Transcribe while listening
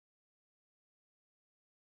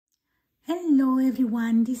Hello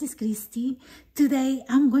everyone, this is Christy. Today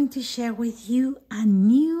I'm going to share with you a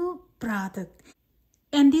new product.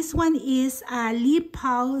 And this one is a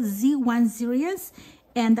Lepow Z1 series,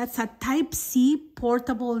 and that's a Type-C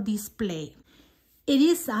portable display. It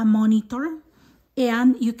is a monitor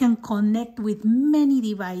and you can connect with many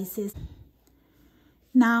devices.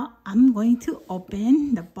 Now I'm going to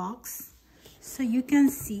open the box so you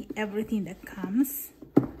can see everything that comes.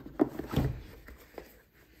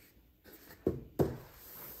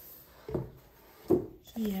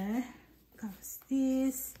 Here comes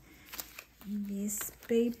this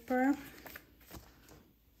paper,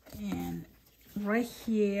 and right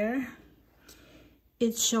here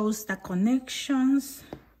it shows the connections,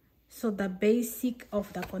 so the basic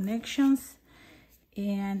of the connections,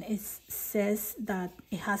 and it says that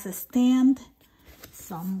it has a stand.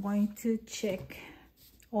 So I'm going to check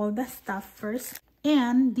all the stuff first,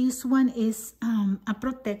 and this one is a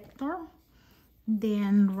protector.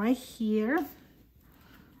 Then right here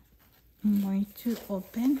I'm going to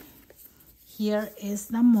open. Here is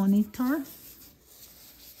the monitor,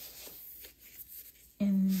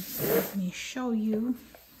 and let me show you.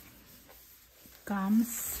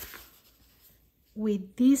 Comes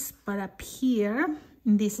with this part up here,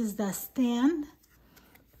 and this is the stand.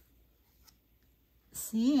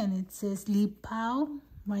 See, and it says Lepow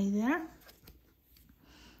right there.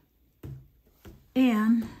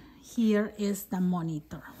 And here is the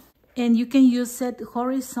monitor. And you can use it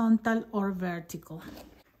horizontal or vertical.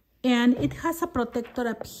 And it has a protector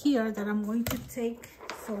up here that I'm going to take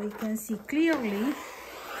so we can see clearly.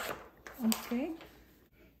 Okay.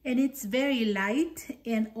 And it's very light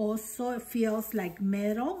and also it feels like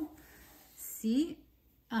metal. See,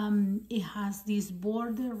 it has this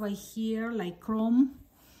border right here like chrome.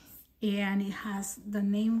 And it has the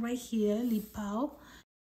name right here, Lepow.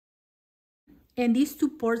 And these two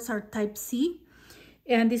ports are Type-C.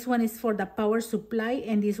 And this one is for the power supply,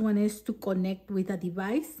 and this one is to connect with a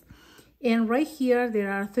device. And right here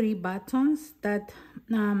there are 3 buttons that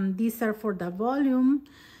these are for the volume,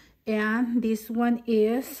 and this one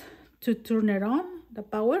is to turn it on, the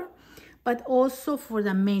power, but also for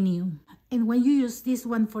the menu. And when you use this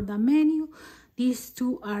one for the menu, these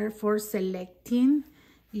 2 are for selecting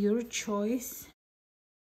your choice.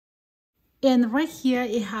 And right here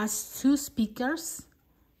it has 2 speakers,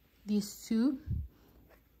 these 2.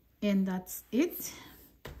 And that's it.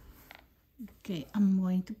 Okay, I'm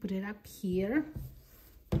going to put it up here.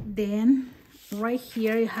 Then right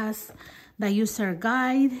here it has the user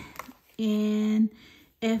guide and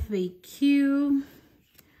FAQ,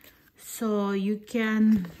 so you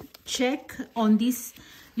can check on these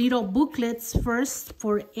little booklets first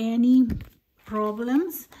for any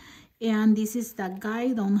problems. And this is the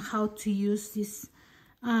guide on how to use this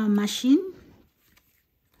machine.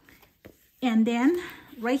 And then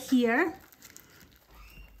right here,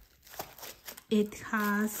 it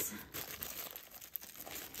has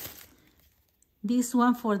this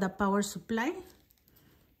one for the power supply.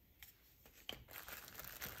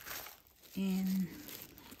 And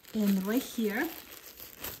right here,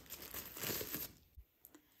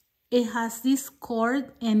 it has this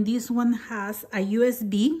cord, and this one has a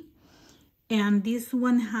USB, and this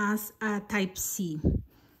one has a Type-C.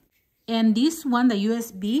 And this one, the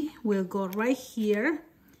USB, will go right here.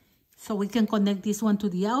 So we can connect this one to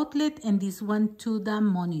the outlet and this one to the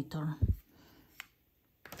monitor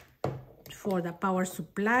for the power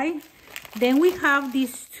supply. Then we have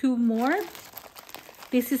these 2 more.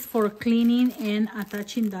 This is for cleaning and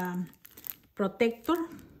attaching the protector.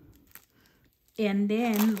 And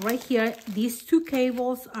then right here, these 2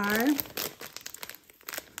 cables are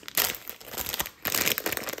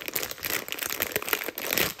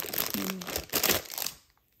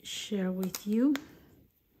share with you.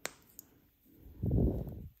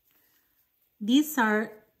 These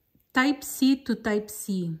are Type-C to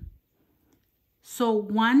Type-C. So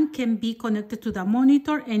one can be connected to the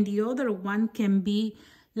monitor and the other one can be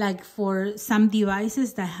like for some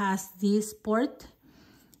devices that has this port,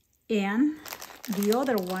 and the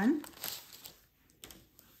other one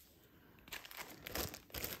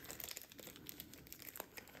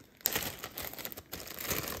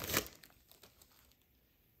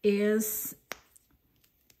is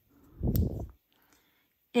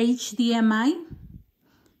HDMI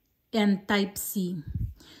and Type-C.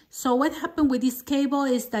 So what happened with this cable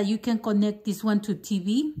is that you can connect this one to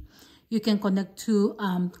TV, you can connect to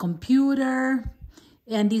computer,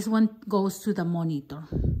 and this one goes to the monitor.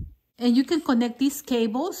 And you can connect these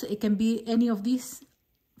cables, it can be any of these,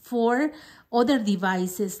 for other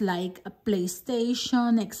devices like a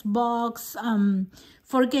PlayStation, Xbox,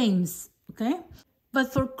 for games, okay?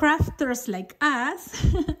 But for crafters like us,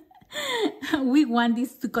 we want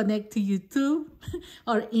this to connect to YouTube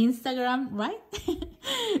or Instagram, right?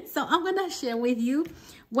 So I'm gonna share with you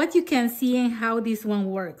what you can see and how this one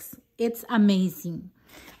works. It's amazing.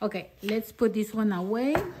 Okay, let's put this one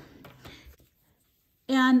away.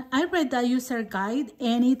 And I read the user guide,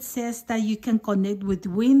 and it says that you can connect with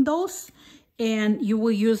Windows, and you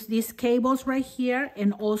will use these cables right here,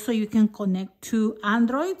 and also you can connect to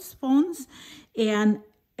Android phones, and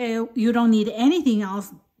you don't need anything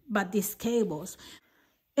else but these cables.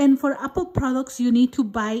 And for Apple products, you need to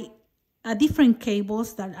buy different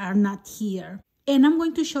cables that are not here. And I'm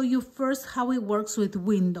going to show you first how it works with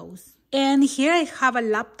Windows. And here I have a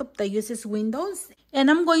laptop that uses Windows,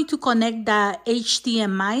 and I'm going to connect the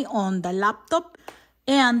HDMI on the laptop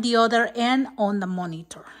and the other end on the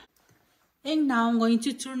monitor. And now I'm going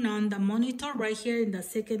to turn on the monitor right here in the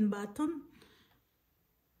second button.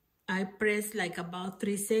 I press like about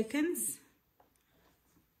 3 seconds.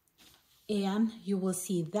 And you will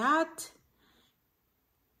see that.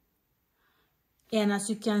 And as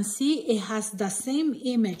you can see, it has the same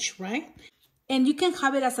image, right? And you can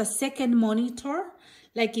have it as a second monitor.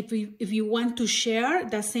 Like if you want to share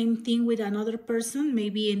the same thing with another person,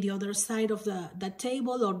 maybe in the other side of the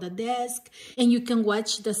table or the desk, and you can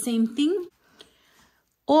watch the same thing.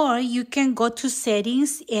 Or you can go to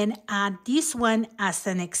settings and add this one as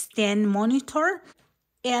an extend monitor.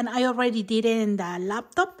 And I already did it in the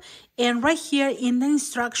laptop. And right here in the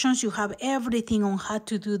instructions, you have everything on how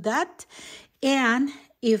to do that. And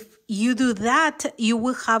if you do that, you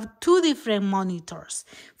will have 2 different monitors.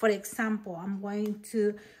 For example, I'm going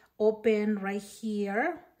to open right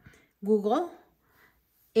here, Google.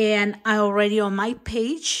 And I'm already on my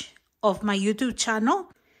page of my YouTube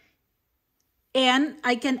channel. And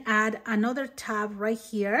I can add another tab right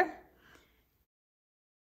here.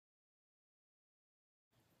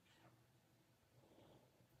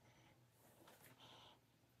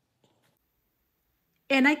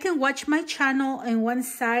 And I can watch my channel on one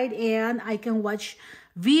side, and I can watch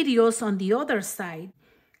videos on the other side.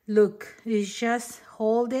 Look, you just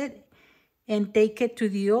hold it and take it to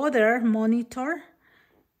the other monitor,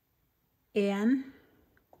 and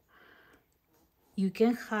you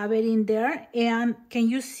can have it in there. And can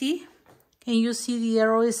you see? Can you see the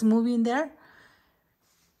arrow is moving there?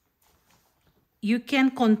 You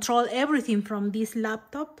can control everything from this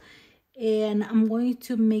laptop. And I'm going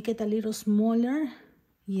to make it a little smaller.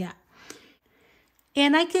 Yeah.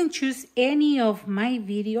 And I can choose any of my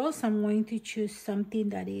videos. I'm going to choose something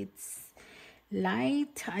that it's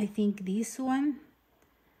light. I think this one.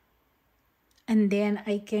 And then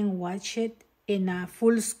I can watch it in a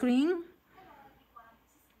full screen.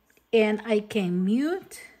 And I can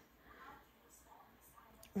mute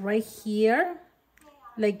right here.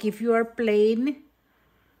 Like if you are playing.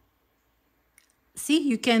 See,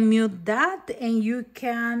 you can mute that, and you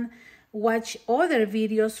can watch other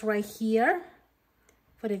videos right here.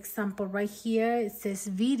 For example, right here it says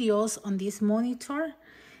videos on this monitor,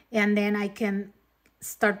 and then I can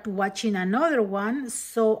start watching another one.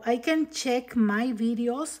 So I can check my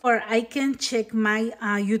videos, or I can check my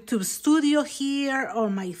YouTube studio here, or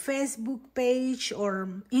my Facebook page, or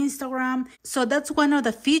Instagram. So that's one of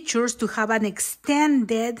the features, to have an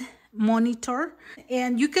extended monitor.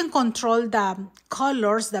 And you can control the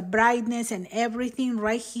colors, the brightness, and everything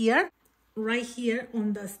right here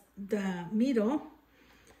on the middle.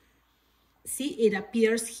 See, it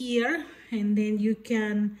appears here. And then you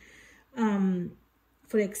can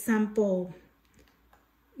for example,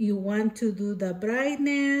 you want to do the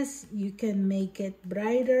brightness, you can make it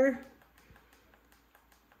brighter.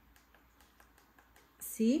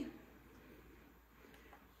 See?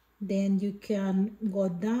 Then you can go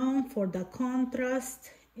down for the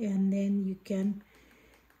contrast, and then you can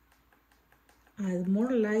add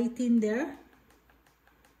more light in there.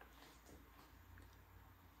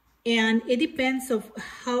 And it depends of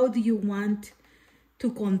how do you want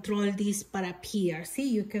to control this part up here. See,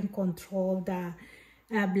 you can control the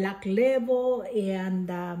black level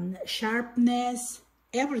and sharpness,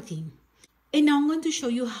 everything. And now I'm going to show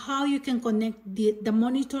you how you can connect the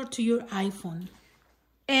monitor to your iPhone.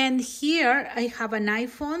 And here I have an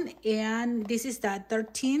iPhone, and this is the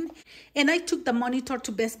 13. And I took the monitor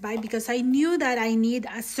to Best Buy because I knew that I need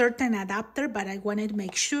a certain adapter, but I wanted to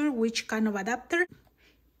make sure which kind of adapter.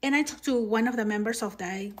 And I talked to one of the members of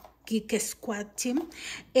the Geek Squad team,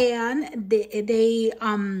 and they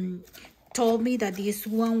told me that this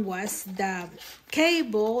one was the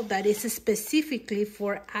cable that is specifically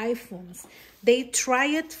for iPhones. They try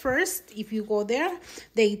it first. If you go there,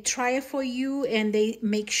 they try it for you and they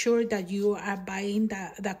make sure that you are buying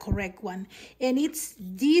the correct one. And it's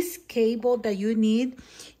this cable that you need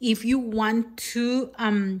if you want to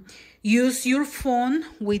use your phone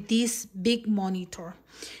with this big monitor.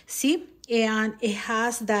 See? And it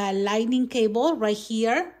has the lightning cable right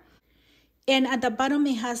here. And at the bottom,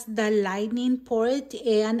 it has the lightning port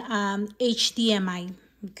and HDMI,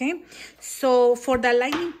 okay? So for the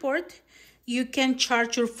lightning port, you can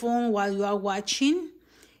charge your phone while you are watching.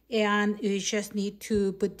 And you just need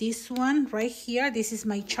to put this one right here. This is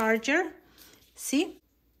my charger, see?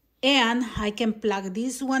 And I can plug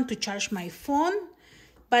this one to charge my phone.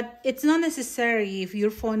 But it's not necessary if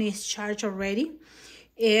your phone is charged already.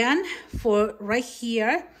 And for right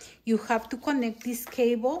here, you have to connect this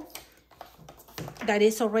cable that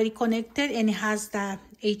is already connected and it has the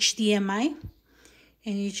HDMI,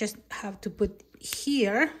 and you just have to put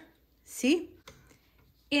here, see?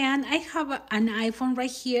 And I have an iPhone right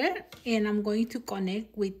here, and I'm going to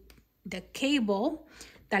connect with the cable,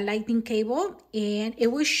 the lightning cable, and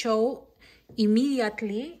it will show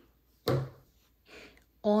immediately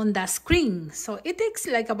on the screen. So it takes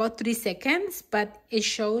like about 3 seconds, but it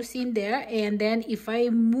shows in there. And then if I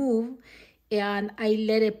move and I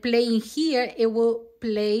let it play in here, it will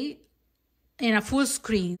play in a full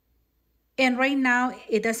screen. And right now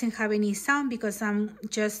it doesn't have any sound because I'm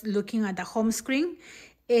just looking at the home screen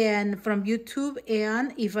and from YouTube.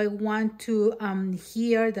 And if I want to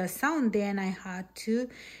hear the sound, then I had to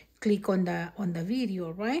click on the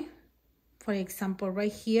video, right? For example,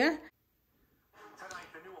 right here.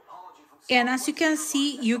 And as you can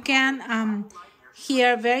see, you can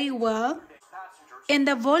hear very well. And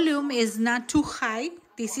the volume is not too high.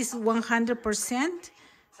 This is 100%.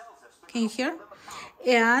 Can you hear?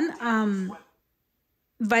 And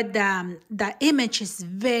but the image is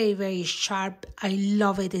very, very sharp. I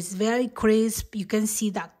love it. It's very crisp. You can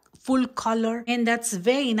see that full color, and that's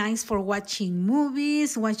very nice for watching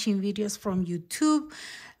movies, watching videos from YouTube.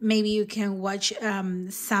 Maybe you can watch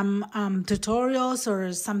some tutorials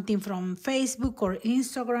or something from Facebook or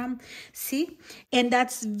Instagram, see? And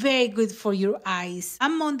that's very good for your eyes.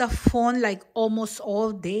 I'm on the phone like almost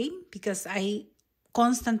all day because I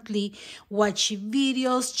constantly watch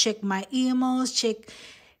videos, check my emails, check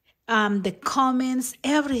the comments,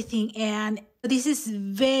 everything. And this is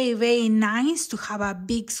very, very nice to have a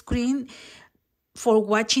big screen for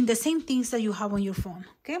watching the same things that you have on your phone,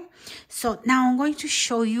 okay? So now I'm going to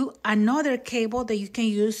show you another cable that you can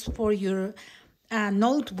use for your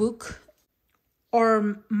notebook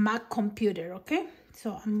or Mac computer, okay?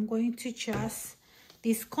 So I'm going to just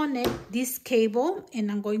disconnect this cable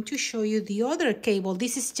and I'm going to show you the other cable.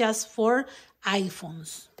 This is just for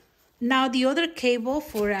iPhones. Now the other cable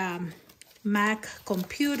for a Mac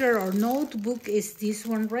computer or notebook is this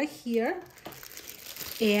one right here.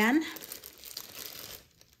 And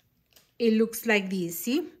it looks like this,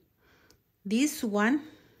 see? This one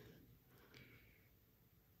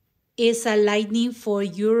is a lightning for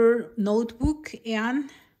your notebook,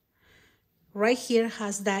 and right here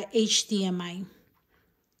has the HDMI.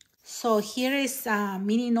 So here is a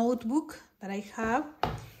mini notebook that I have,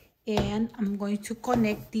 and I'm going to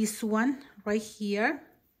connect this one right here.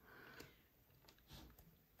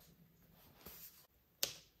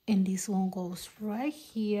 And this one goes right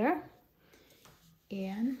here.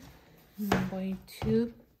 And I'm going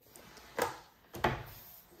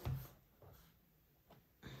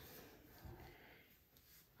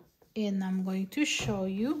to show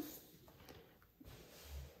you.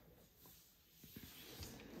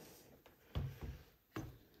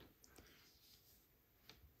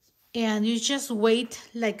 And you just wait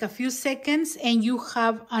like a few seconds and you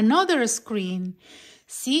have another screen.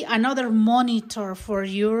 See, another monitor for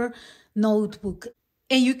your notebook.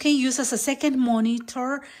 And you can use as a second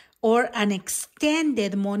monitor or an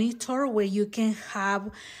extended monitor where you can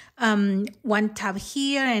have one tab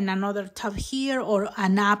here and another tab here, or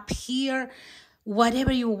an app here,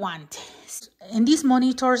 whatever you want. And these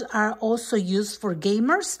monitors are also used for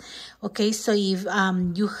gamers. Okay, so if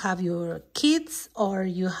you have your kids or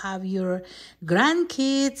you have your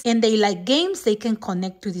grandkids and they like games, they can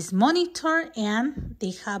connect to this monitor and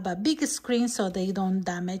they have a big screen so they don't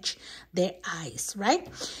damage their eyes, right?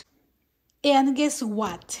 And guess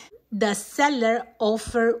what? The seller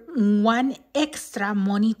offered one extra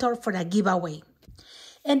monitor for a giveaway.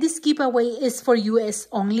 And this giveaway is for US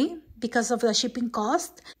only because of the shipping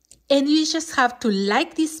cost. And you just have to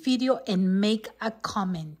like this video and make a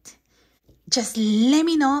comment. just let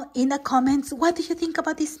me know in the comments, what do you think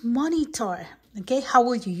about this monitor? Okay, how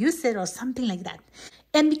would you use it or something like that?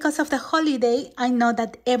 And because of the holiday, I know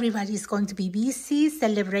that everybody is going to be busy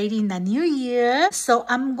celebrating the new year. So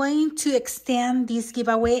I'm going to extend this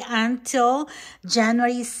giveaway until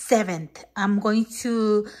January 7th. I'm going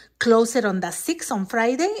to close it on the 6th on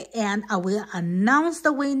Friday, and I will announce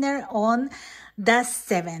the winner on the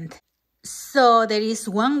 7th. So there is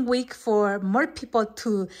 1 week for more people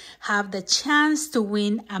to have the chance to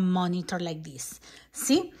win a monitor like this.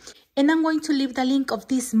 See? And I'm going to leave the link of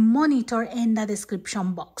this monitor in the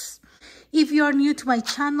description box. If you are new to my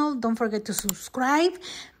channel, don't forget to subscribe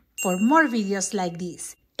for more videos like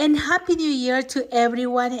this. And Happy New Year to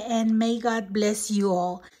everyone, and may God bless you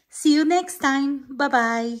all. See you next time.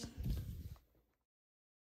 Bye-bye.